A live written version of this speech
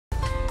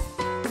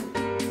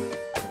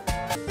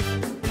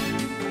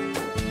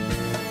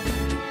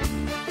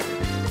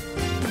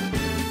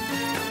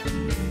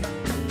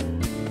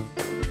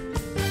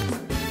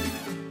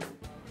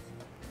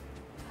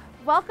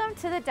Welcome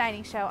to the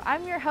Dining Show.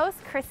 I'm your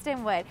host,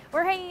 Kristen Wood.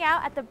 We're hanging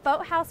out at the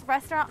Boathouse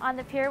restaurant on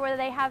the pier where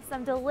they have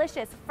some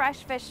delicious fresh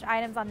fish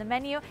items on the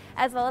menu,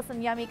 as well as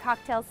some yummy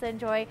cocktails to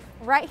enjoy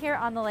right here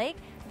on the lake.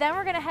 Then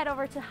we're gonna head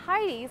over to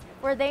Heidi's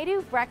where they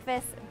do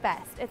breakfast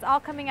best. It's all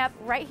coming up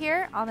right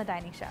here on the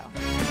Dining Show.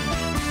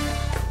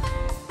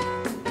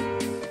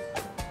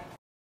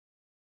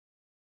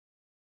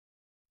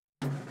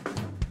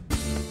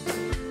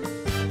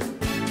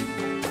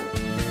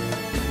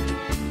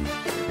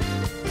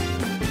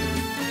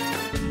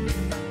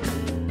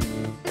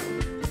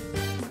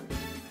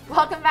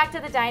 Welcome back to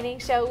the Dining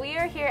Show. We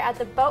are here at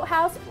the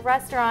Boathouse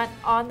restaurant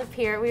on the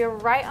pier. We are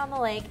right on the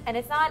lake, and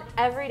it's not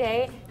every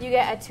day you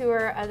get a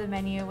tour of the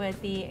menu with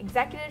the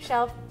executive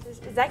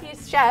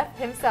chef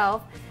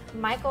himself,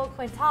 Michael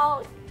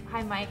Quintal.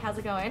 Hi Mike, how's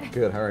it going?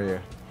 Good, how are you?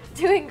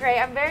 Doing great.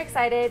 I'm very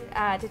excited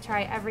to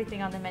try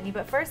everything on the menu,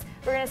 but first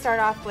we're going to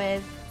start off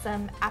with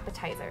some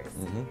appetizers.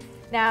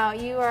 Now,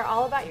 you are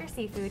all about your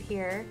seafood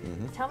here.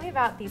 Tell me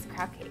about these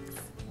crab cakes.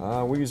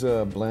 We use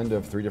a blend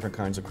of 3 different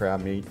kinds of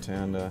crab meat,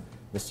 and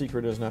the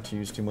secret is not to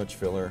use too much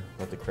filler.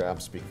 Let the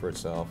crab speak for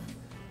itself.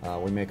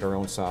 We make our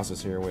own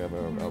sauces here. We have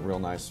a real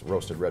nice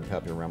roasted red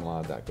pepper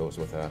remoulade that goes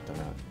with that,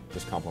 and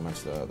just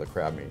complements the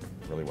crab meat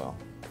really well.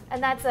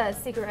 And that's a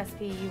secret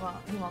recipe you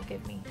won't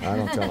give me. I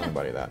don't tell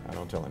anybody that. I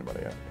don't tell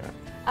anybody yet. Yeah.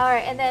 All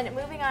right, and then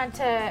moving on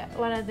to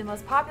one of the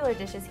most popular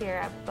dishes here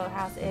at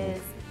Boathouse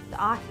is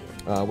the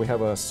ahi. We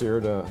have a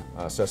seared,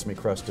 sesame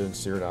crusted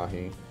seared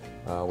ahi.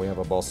 We have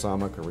a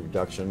balsamic, a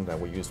reduction that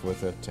we use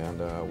with it, and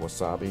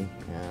wasabi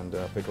and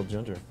pickled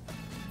ginger.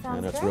 Sounds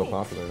and it's great. real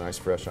popular, nice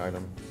fresh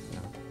item. Yeah.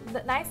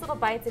 The nice little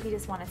bites if you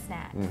just want a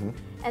snack.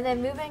 And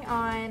then moving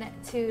on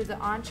to the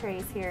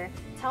entrees here,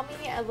 tell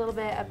me a little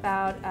bit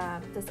about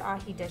this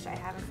ahi dish I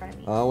have in front of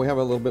me. We have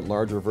a little bit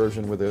larger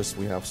version with this.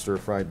 We have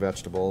stir-fried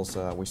vegetables.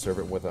 We serve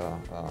it with a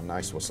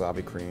nice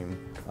wasabi cream,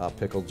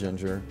 pickled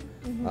ginger.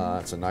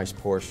 It's a nice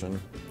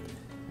portion,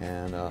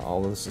 and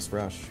all of this is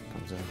fresh,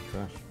 comes in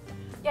fresh.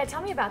 Yeah,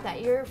 tell me about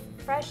that. Your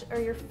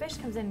fish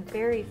comes in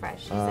very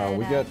fresh. You said,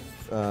 we get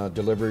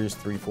deliveries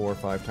 3, 4,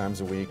 5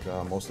 times a week.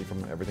 Mostly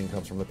from everything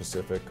comes from the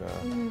Pacific,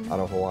 out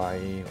of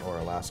Hawaii or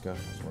Alaska.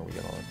 That's where we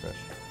get all our fish.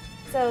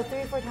 So 3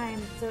 or 4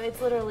 times. So it's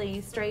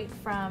literally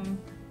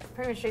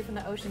pretty much straight from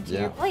the ocean to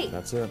your plate.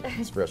 That's it.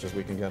 As fresh as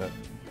we can get it.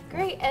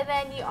 Great, and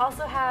then you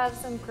also have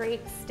some great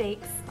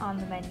steaks on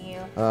the menu.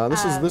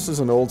 This is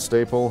an old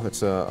staple.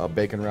 It's a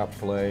bacon wrapped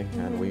fillet,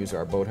 and we use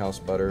our Boathouse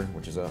butter,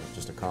 which is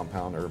just a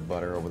compound herb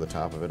butter over the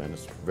top of it, and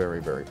it's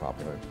very, very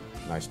popular.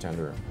 Nice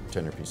tender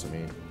piece of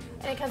meat.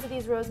 And it comes with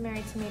these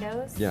rosemary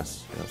tomatoes?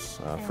 Yes,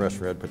 fresh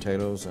red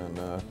potatoes and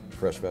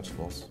fresh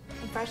vegetables.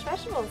 And fresh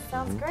vegetables,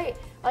 sounds great.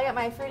 Well, I got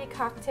my fruity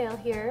cocktail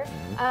here.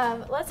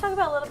 Let's talk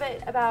about a little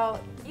bit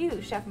about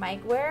you, Chef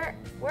Mike. Where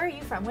are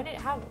you from?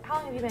 How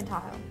long have you been in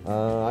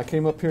Tahoe? I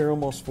came up here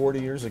almost 40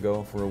 years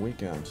ago for a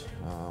weekend.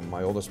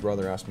 My oldest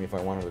brother asked me if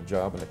I wanted a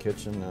job in the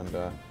kitchen, and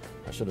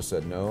I should have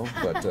said no,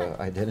 but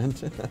I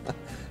didn't.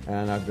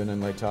 And I've been in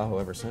Lake Tahoe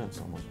ever since,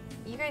 almost.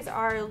 You guys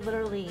are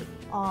literally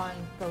on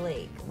the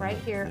lake, right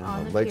here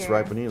on the lake's pier.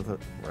 right beneath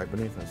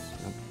us.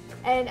 Yep.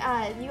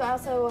 And you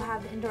also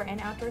have indoor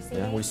and outdoor seating?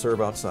 Yeah, we serve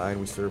outside,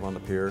 we serve on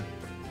the pier,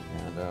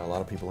 and a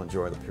lot of people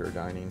enjoy the pier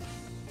dining.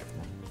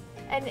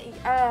 And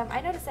I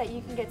noticed that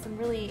you can get some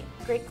really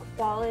great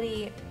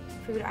quality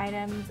food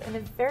items and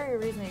it's very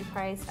reasonably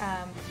priced.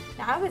 Now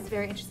I was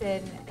very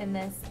interested in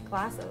this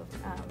glass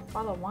of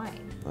bottle of wine.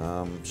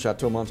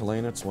 Chateau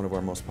Montelena, it's one of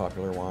our most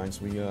popular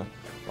wines.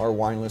 Our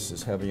wine list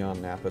is heavy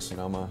on Napa,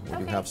 Sonoma. We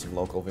do have some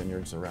local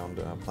vineyards around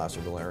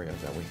Placerville area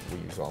that we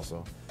use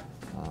also.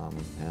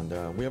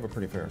 And we have a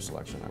pretty fair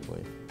selection, I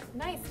believe.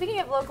 Nice.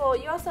 Speaking of local,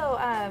 you also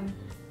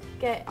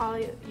get all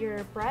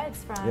your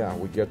breads from... Yeah,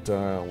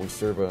 we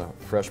serve a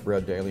fresh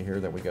bread daily here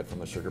that we get from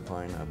the Sugar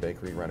Pine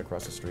Bakery right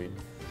across the street.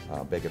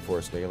 Bake it for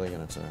us daily,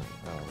 and it's a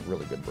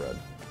really good bread.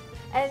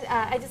 And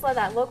I just love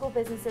that. Local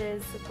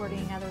businesses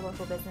supporting other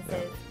local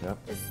businesses. Yep.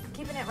 Just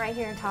keeping it right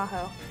here in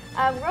Tahoe.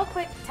 Real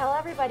quick, tell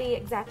everybody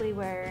exactly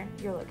where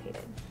you're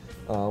located.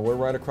 We're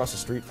right across the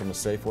street from the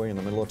Safeway in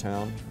the middle of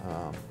town,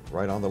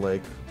 right on the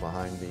lake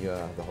behind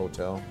the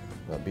hotel,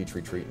 the Beach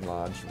Retreat and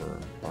Lodge. We're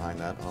behind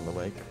that on the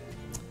lake.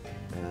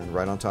 And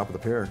right on top of the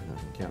pier.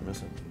 You can't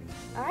miss it.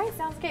 All right,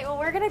 sounds great. Well,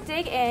 we're going to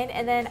dig in,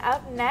 and then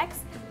up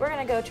next, we're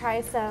going to go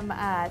try some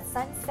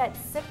sunset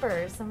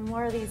sippers, some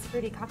more of these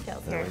fruity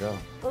cocktails here. There we go.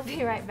 We'll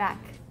be right back.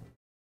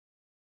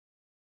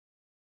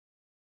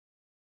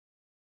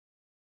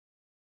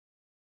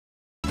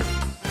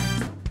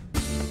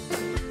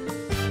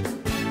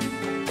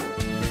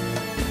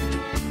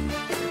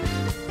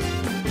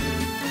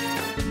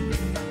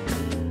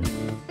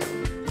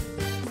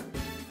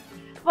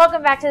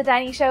 Welcome back to the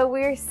Dining Show.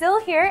 We're still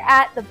here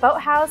at the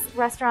Boathouse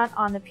restaurant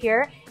on the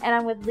pier, and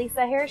I'm with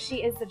Lisa here. She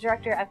is the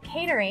director of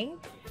catering.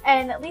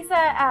 And Lisa,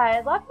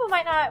 a lot of people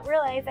might not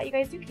realize that you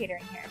guys do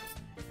catering here.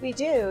 We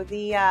do.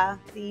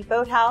 The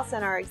Boathouse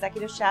and our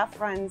executive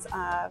chef runs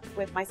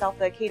with myself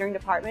the catering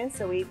department,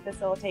 so we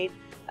facilitate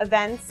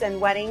events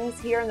and weddings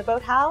here in the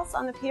Boathouse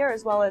on the pier,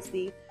 as well as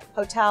the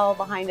hotel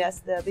behind us,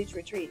 the Beach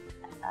Retreat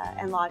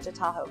and Lodge at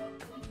Tahoe.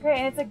 Great,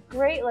 and it's a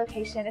great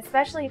location,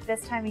 especially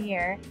this time of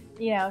year.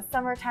 You know,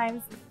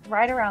 summertime's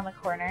right around the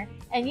corner.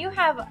 And you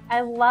have,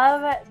 I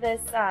love this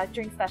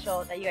drink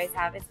special that you guys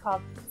have. It's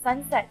called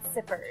Sunset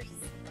Sippers.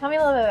 Tell me a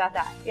little bit about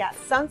that. Yeah,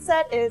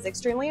 sunset is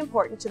extremely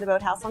important to the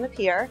Boathouse on the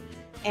Pier,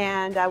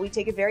 and we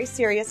take it very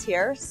serious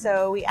here.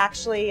 So we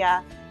actually,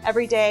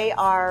 every day,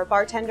 our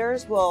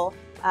bartenders will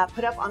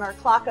put up on our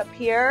clock up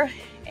here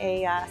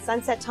a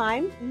sunset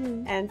time,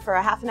 and for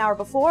a half an hour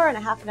before and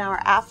a half an hour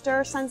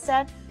after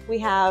sunset, we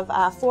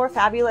have 4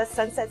 fabulous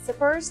sunset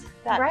sippers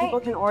that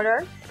people can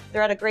order.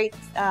 They're at a great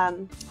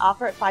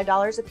offer at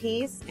 $5 a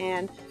piece,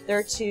 and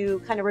they're to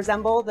kind of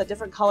resemble the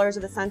different colors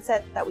of the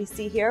sunset that we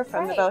see here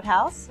from the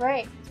Boathouse.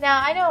 Right.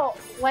 Now, I know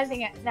one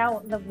thing,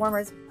 now the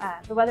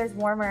weather's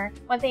warmer,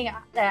 one thing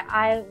that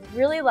I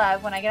really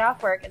love when I get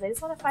off work is I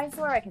just want to find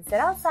somewhere I can sit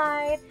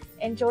outside,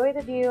 enjoy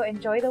the view,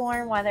 enjoy the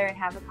warm weather, and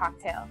have a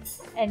cocktail.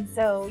 And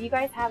so you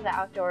guys have the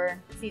outdoor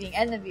seating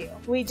and the view.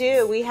 We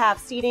do. We have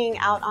seating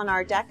out on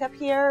our deck up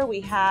here. We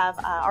have,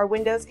 our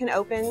windows can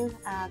open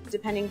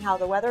depending how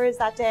the weather is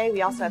that day.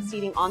 We also have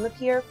seating on the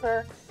pier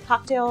for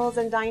cocktails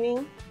and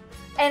dining.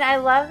 And I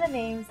love the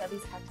names of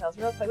these cocktails.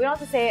 Real quick, we don't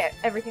have to say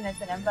everything that's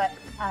in them, but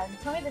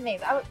tell me the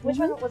names. Which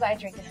one was I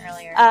drinking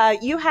earlier?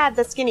 You had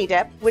the Skinny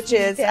Dip, which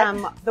is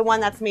the one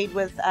that's made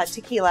with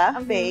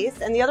tequila base,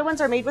 and the other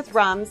ones are made with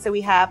rum. So we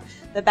have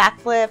the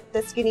Backflip,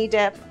 the Skinny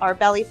Dip, our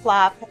Belly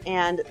Flop,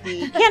 and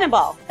the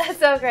Cannonball. That's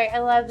so great. I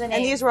love the names.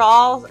 And these were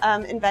all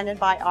invented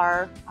by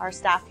our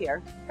staff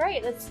here.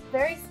 Great. That's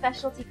very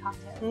specialty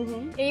cocktails.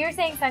 And you're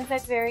saying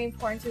sunset's very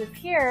important to the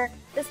pier.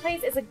 This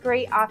place is a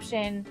great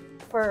option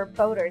for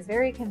boaters,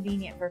 very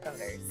convenient for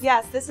boaters.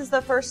 Yes, this is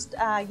the first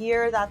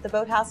year that the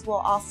Boathouse will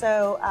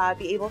also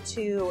be able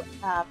to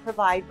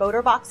provide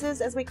boater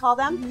boxes, as we call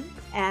them.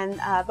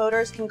 And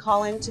boaters can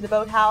call into the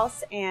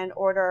Boathouse and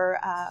order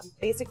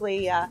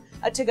basically a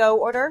to-go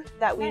order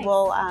that we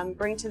will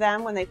bring to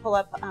them when they pull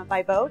up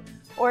by boat.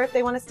 Or if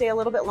they want to stay a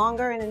little bit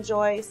longer and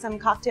enjoy some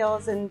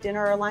cocktails and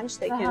dinner or lunch,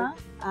 they can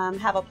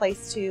have a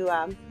place to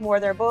moor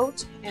their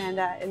boat and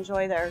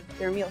enjoy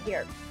their meal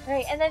here.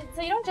 Right, and then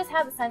so you don't just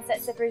have the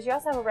sunset sippers, you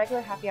also have a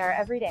regular happy hour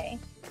every day.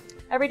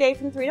 Every day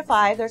from 3 to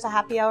 5, there's a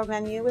happy hour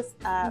menu with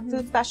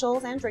food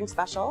specials and drink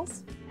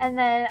specials. And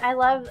then I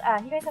love,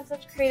 you guys have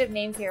such creative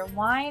names here.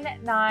 Wine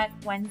Not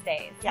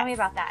Wednesdays. Tell me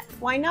about that.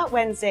 Wine Not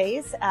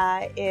Wednesdays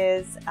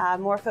is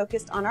more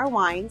focused on our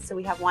wine. So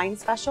we have wine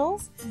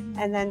specials,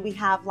 and then we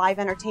have live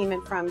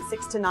entertainment from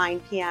 6 to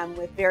 9 p.m.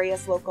 with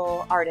various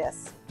local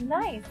artists.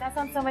 Nice. That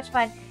sounds so much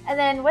fun. And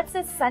then what's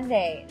this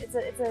Sunday? It's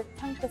a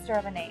tongue twister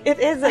of a name. It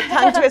is a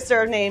tongue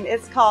twister of a name.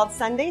 It's called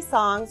Sunday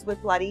Songs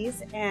with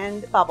Bloodies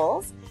and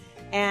Bubbles.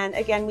 And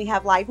again, we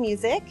have live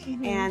music,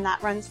 and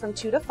that runs from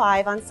 2 to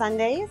 5 on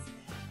Sundays.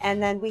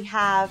 And then we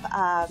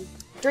have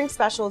drink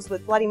specials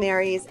with Bloody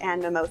Marys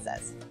and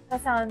mimosas.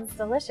 That sounds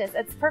delicious.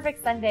 It's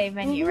perfect Sunday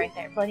menu right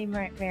there, Bloody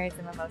Marys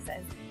and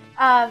mimosas.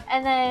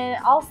 And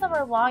then all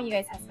summer long, you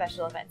guys have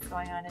special events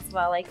going on as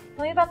well. Like,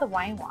 tell me about the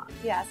wine walk.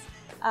 Yes.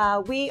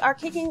 We are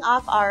kicking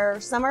off our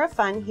Summer of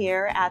Fun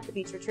here at the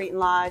Beach Retreat and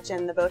Lodge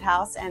and the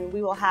Boathouse, and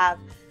we will have,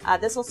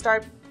 this will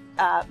start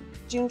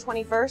June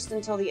 21st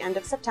until the end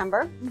of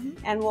September,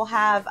 and we'll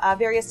have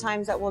various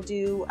times that we'll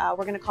do,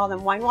 we're going to call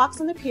them wine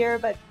walks on the pier,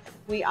 but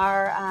we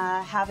are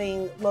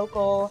having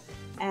local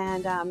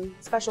and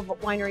special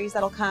wineries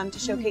that'll come to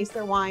showcase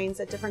their wines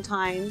at different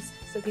times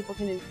so people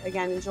can,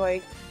 again,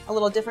 enjoy a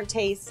little different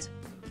taste.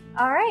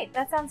 All right,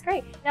 that sounds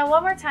great. Now,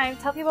 one more time,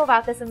 tell people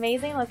about this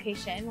amazing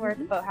location where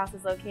the Boathouse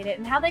is located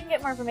and how they can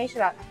get more information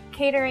about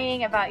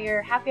catering, about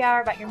your happy hour,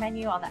 about your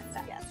menu, all that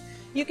stuff. Yes.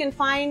 You can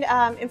find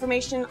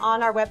information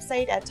on our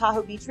website at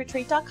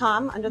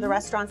TahoeBeachRetreat.com under the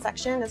restaurant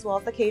section, as well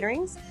as the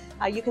caterings.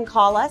 You can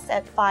call us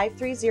at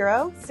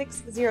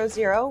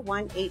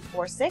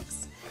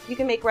 530-600-1846. You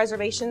can make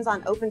reservations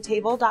on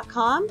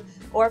OpenTable.com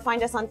or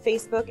find us on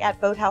Facebook at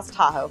Boathouse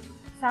Tahoe.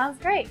 Sounds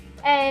great.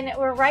 And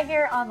we're right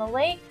here on the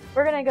lake.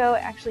 We're going to go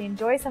actually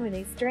enjoy some of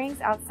these drinks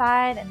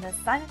outside in the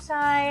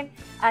sunshine.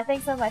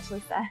 Thanks so much,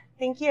 Lisa.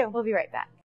 Thank you. We'll be right back.